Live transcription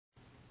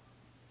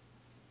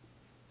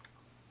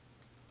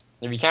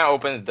If you can't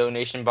open the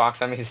donation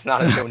box, I mean it's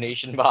not a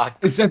donation It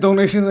box. said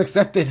donations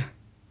accepted.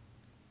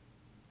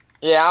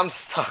 Yeah, I'm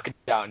stuck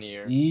down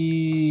here.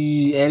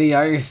 Eee, Eddie,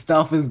 all your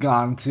stuff is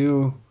gone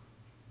too.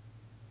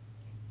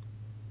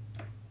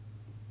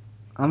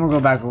 I'm gonna go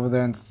back over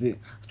there and see.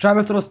 Try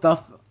to throw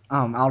stuff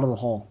out of the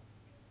hole.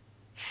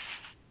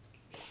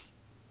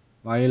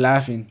 Why are you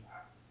laughing?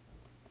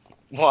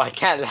 Well, I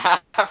can't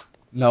laugh.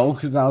 No,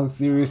 because that was a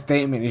serious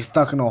statement. You're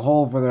stuck in a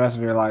hole for the rest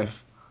of your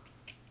life.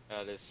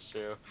 That is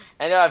true.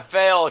 And if I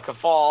fail, it could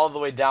fall all the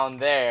way down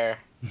there.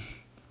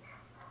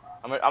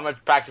 I'm gonna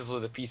practice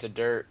with a piece of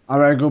dirt.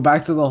 Alright, go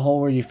back to the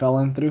hole where you fell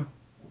in through.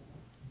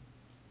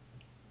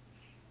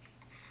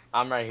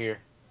 I'm right here.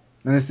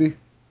 Let me see.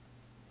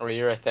 Or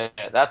you're right there.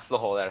 That's the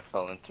hole that I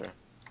fell in through.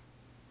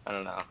 I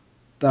don't know.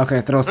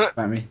 Okay, throw stuff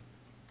at me.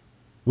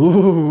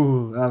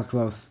 Ooh, that was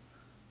close.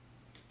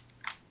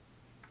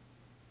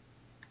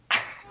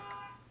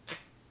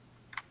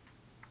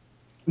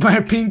 My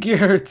pinky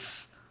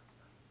hurts.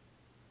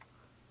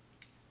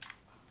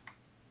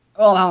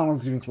 Oh, that one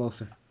was even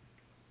closer.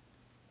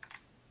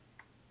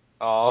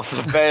 Oh, it's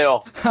a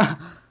fail.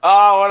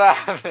 Oh, what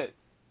happened?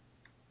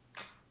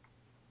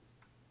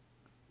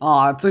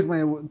 Oh, it took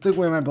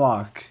away my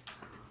block.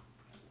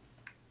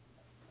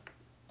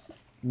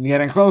 You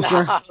getting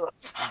closer? I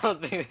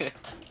don't think.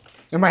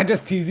 Am I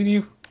just teasing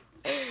you?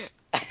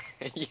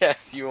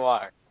 Yes, you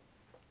are.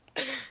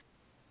 And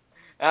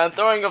I'm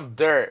throwing up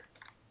dirt.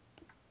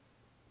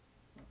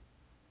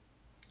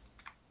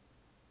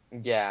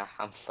 Yeah,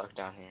 I'm stuck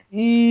down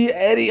here.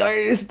 Eddie, all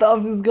your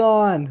stuff is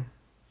gone.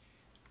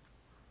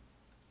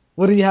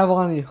 What do you have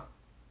on you?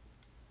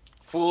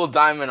 Full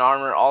diamond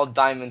armor, all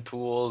diamond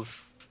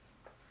tools,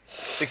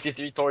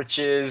 63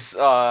 torches,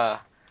 9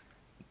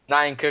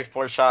 cooked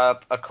pork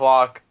chop, a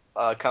clock,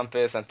 a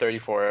compass, and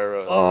 34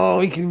 arrows. Oh,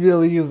 we can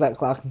really use that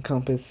clock and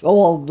compass. Oh,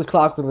 well, the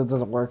clock really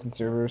doesn't work in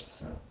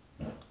servers.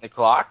 The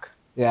clock?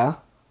 Yeah,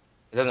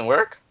 It doesn't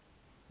work?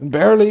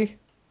 barely.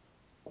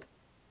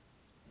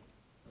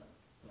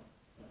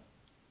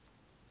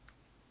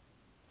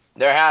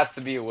 There has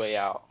to be a way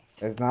out.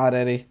 It's not,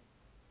 Eddie.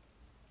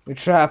 We're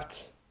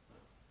trapped.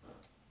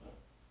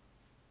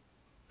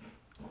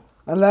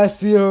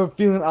 Unless you're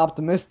feeling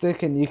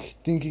optimistic and you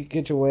think you can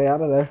get your way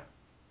out of there.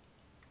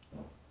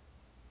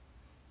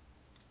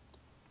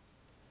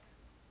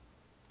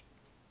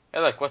 Hey,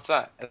 look, what's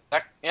that?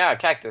 Yeah, a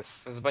cactus.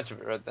 There's a bunch of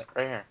it right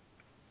here.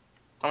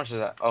 How much is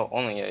that? Oh,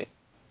 only 8.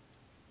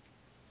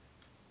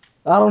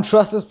 I don't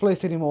trust this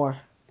place anymore.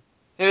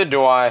 Neither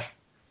do I.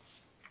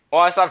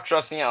 Well, I stopped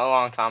trusting it a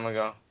long time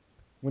ago.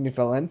 When you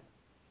fell in.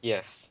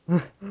 Yes.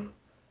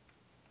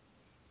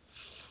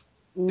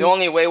 The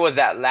only way was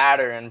that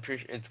ladder, and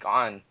it's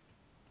gone.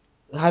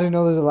 How do you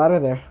know there's a ladder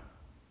there?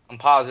 I'm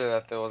positive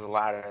that there was a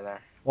ladder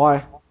there.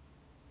 Why?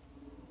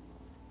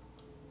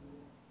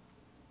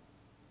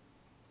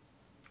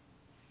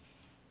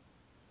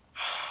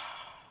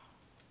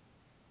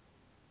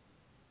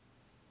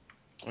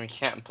 We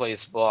can't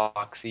place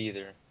blocks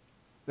either.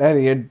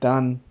 Eddie, you're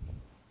done.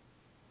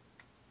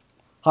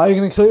 How are you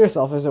gonna kill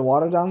yourself? Is there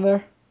water down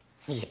there?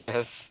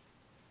 Yes.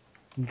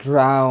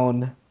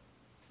 Drown.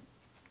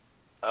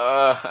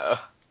 Uh,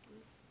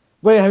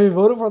 Wait, have you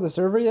voted for the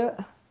server yet?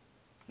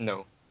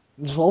 no.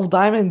 12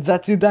 diamonds.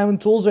 That's 2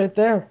 diamond tools right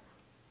there.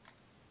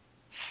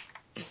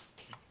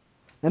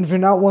 And if you're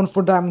not one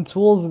for diamond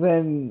tools,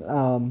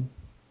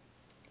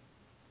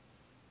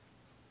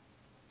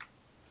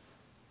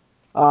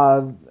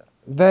 uh,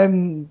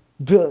 then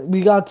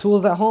we got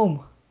tools at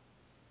home.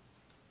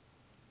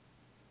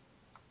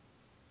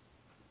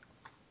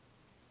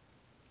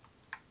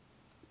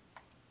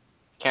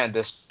 Can't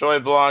destroy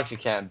blocks. You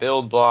can't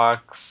build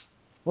blocks.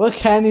 What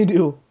can you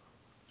do?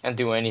 Can't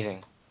do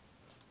anything.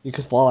 You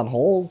could fall in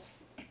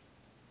holes.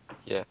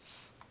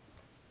 Yes.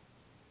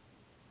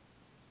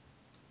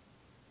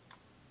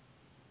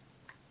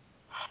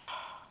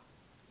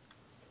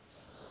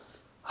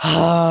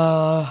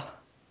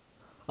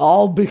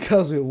 All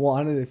because we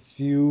wanted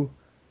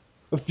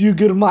a few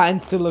good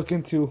minds to look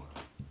into.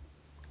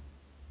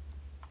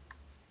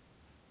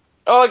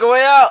 Oh, like a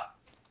way out.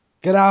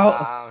 Get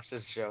out. Nah, I'm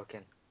just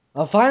joking.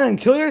 Fine and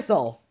kill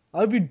yourself. I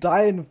hope you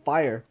die in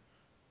fire.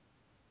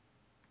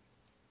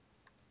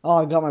 Oh,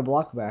 I got my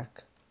block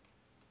back.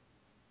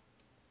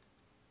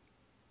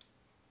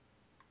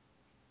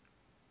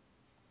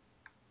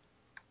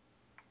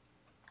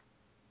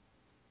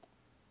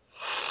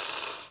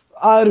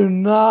 I do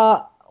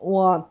not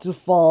want to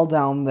fall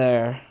down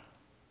there.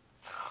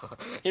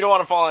 You don't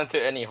want to fall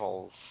into any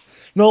holes.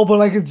 No, but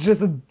like it's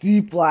just a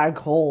deep black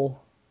hole.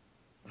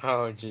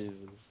 Oh, Jesus.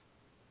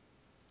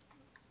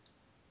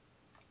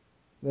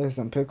 There's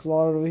some pixel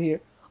art over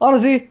here.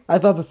 Honestly, I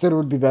thought the city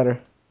would be better.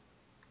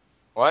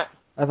 What?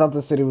 I thought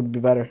the city would be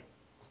better.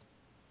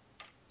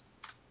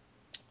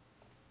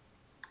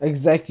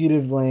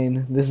 Executive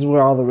Lane. This is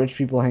where all the rich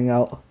people hang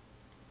out.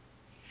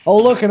 Oh,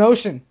 look, an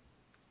ocean.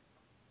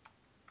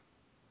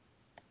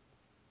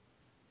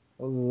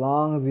 As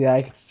long as the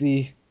eye could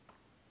see.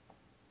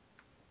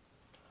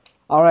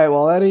 All right,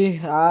 well, Eddie,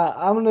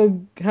 I'm gonna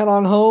head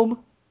on home.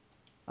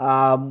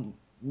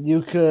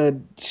 You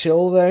could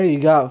chill there. You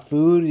got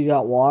food. You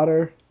got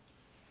water.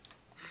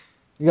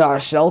 You got a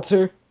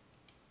shelter.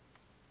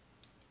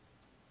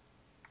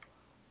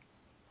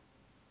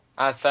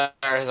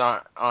 Outsiders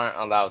aren't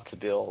allowed to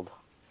build.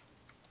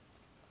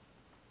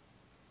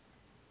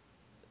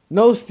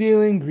 No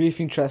stealing,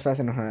 griefing,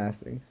 trespassing, or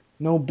harassing.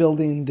 No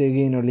building,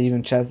 digging, or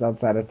leaving chests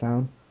outside of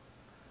town.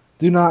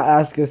 Do not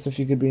ask us if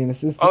you could be an Oh,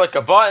 assistant. look,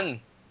 a button!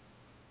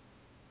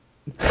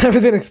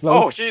 Everything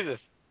exploded. Oh,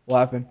 Jesus! What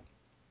happened?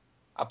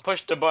 I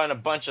pushed the button, a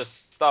bunch of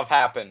stuff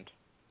happened.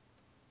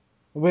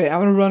 Wait,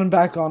 I'm gonna run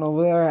back on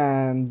over there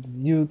and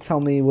you tell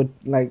me what,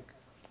 like,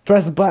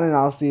 press a button and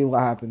I'll see what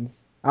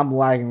happens. I'm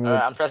lagging really.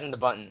 I'm pressing the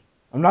button.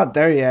 I'm not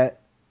there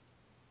yet.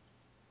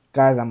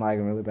 Guys, I'm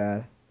lagging really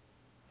bad.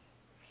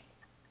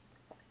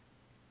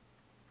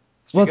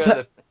 It's What's because that?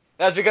 of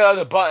that's because of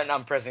the button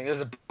I'm pressing. There's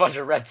a bunch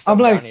of I'm redstone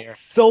down like here.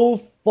 so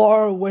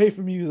far away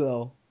from you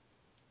though.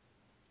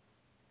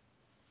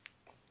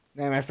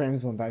 Man, my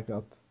frames went back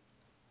up.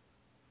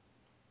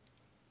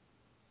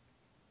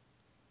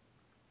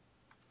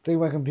 I think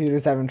my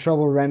computer's having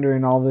trouble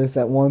rendering all this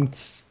at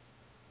once.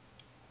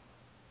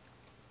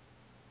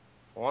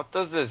 What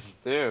does this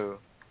do?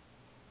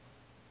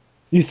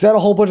 You said a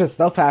whole bunch of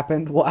stuff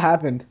happened. What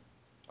happened?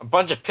 A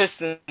bunch of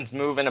pistons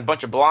move and a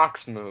bunch of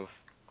blocks move.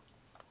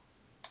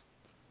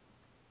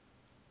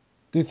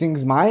 Do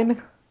things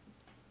mine?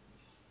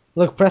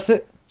 Look, press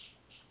it.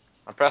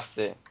 I pressed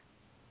it.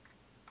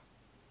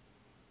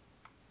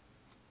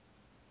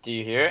 Do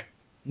you hear it?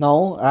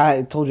 No,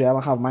 I told you I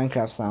don't have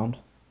Minecraft sound.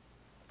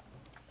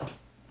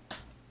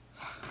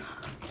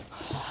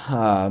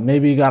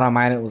 Maybe you gotta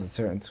mine it with a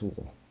certain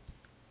tool.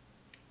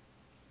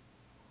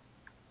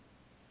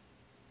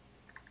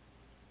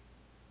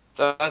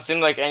 Doesn't seem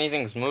like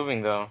anything's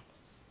moving though.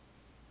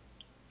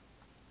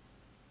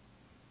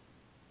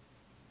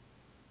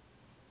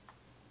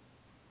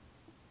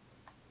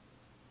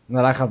 And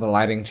I like how the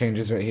lighting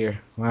changes right here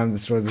when I'm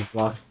destroyed this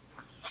block.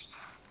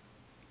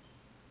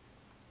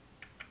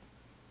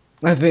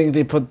 I think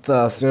they put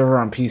the server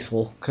on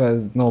peaceful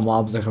because no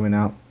mobs are coming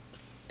out.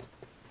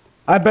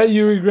 I bet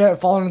you regret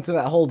falling into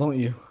that hole, don't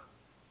you?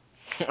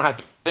 I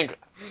think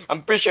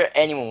I'm pretty sure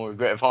anyone would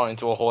regret falling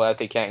into a hole that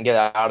they can't get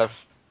out of.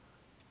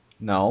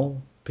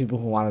 No. People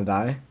who want to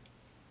die.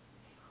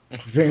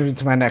 Which brings me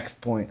to my next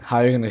point. How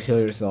are you going to kill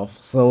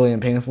yourself? Slowly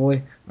and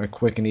painfully? Or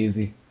quick and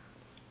easy?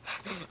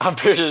 I'm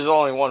pretty sure there's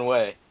only one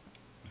way.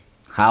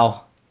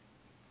 How?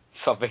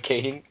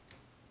 Suffocating.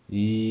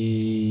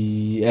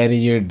 Eddie,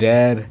 you're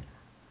dead.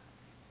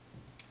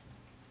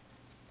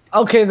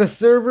 Okay, the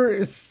server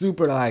is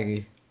super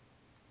laggy.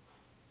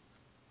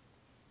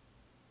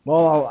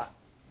 Well,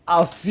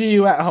 I'll see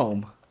you at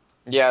home.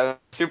 Yeah,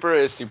 super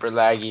is super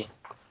laggy.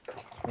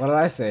 What did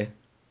I say?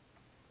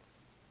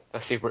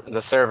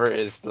 The server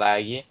is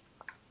laggy.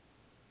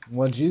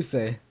 What'd you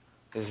say?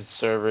 This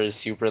server is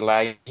super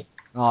laggy.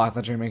 Oh, I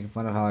thought you were making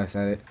fun of how I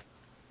said it.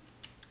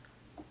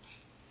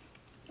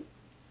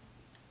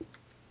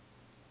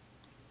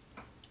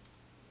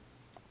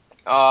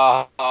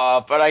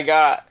 But I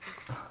got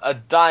a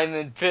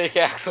diamond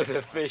pickaxe with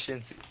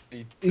efficiency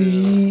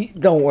too.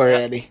 Don't worry,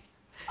 Eddie.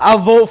 I'll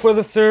vote for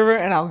the server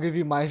and I'll give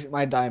you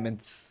my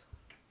diamonds.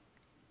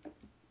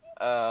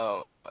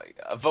 Oh my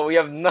god! But we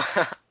have not.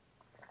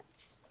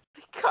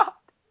 God.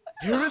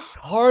 You're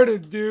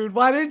retarded, dude.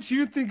 Why didn't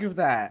you think of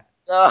that?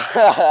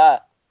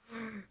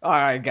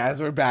 Alright,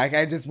 guys, we're back.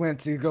 I just went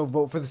to go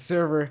vote for the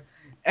server.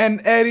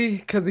 And Eddie,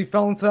 because he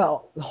fell into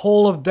that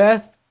hole of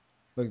death.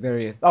 Look, there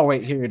he is. Oh,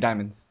 wait, here are your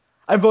diamonds.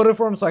 I voted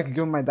for him so I could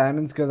give him my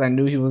diamonds because I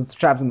knew he was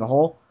trapped in the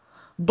hole.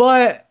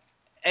 But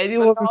Eddie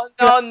wasn't.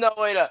 No,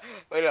 wait up.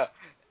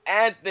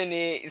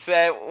 Anthony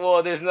said,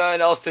 "Well, there's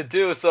nothing else to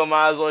do, so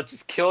might as well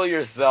just kill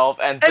yourself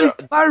and And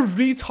my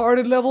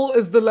retarded level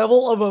is the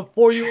level of a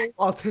 4-year-old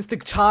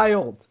autistic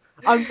child.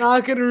 I'm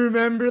not gonna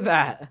remember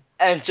that.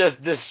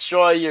 just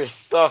destroy your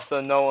stuff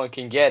so no one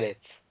can get it."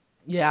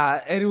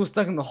 Yeah, Eddie was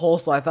stuck in the hole,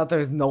 so I thought there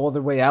was no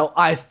other way out.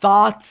 I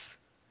thought.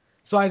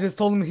 So I just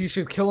told him he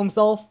should kill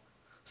himself.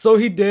 So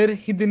he did.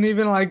 He didn't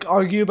even like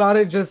argue about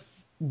it,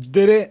 just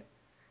did it.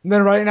 And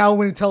then right now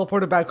when he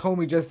teleported back home,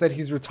 he just said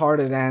he's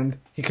retarded and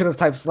he could have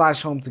typed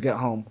 /home to get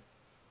home.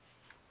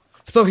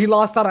 So he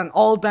lost out on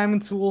all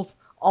diamond tools,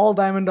 all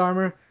diamond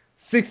armor,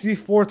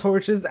 64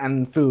 torches,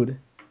 and food.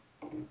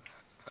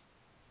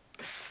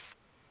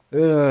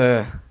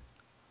 Ugh.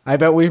 I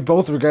bet we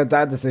both regret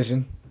that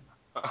decision.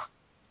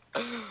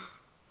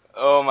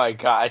 Oh my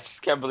god! I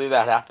just can't believe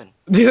that happened.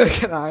 Neither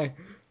can I.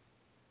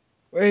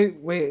 Wait,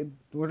 where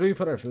do we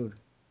put our food?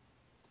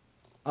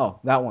 Oh,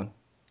 that one.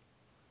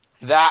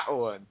 That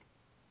one.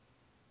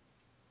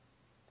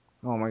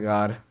 Oh my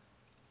god.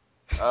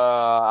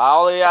 I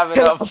only have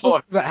enough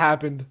for. That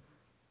happened.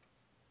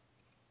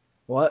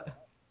 What?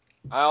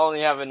 I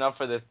only have enough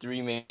for the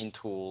 3 main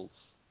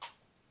tools.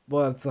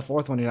 Well, it's the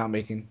fourth one you're not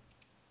making.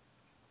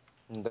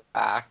 The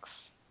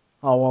axe.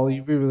 Oh, well, we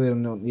really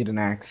don't need an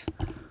axe.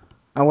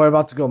 And we're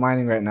about to go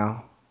mining right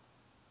now.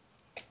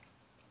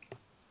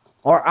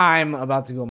 Or I'm about to go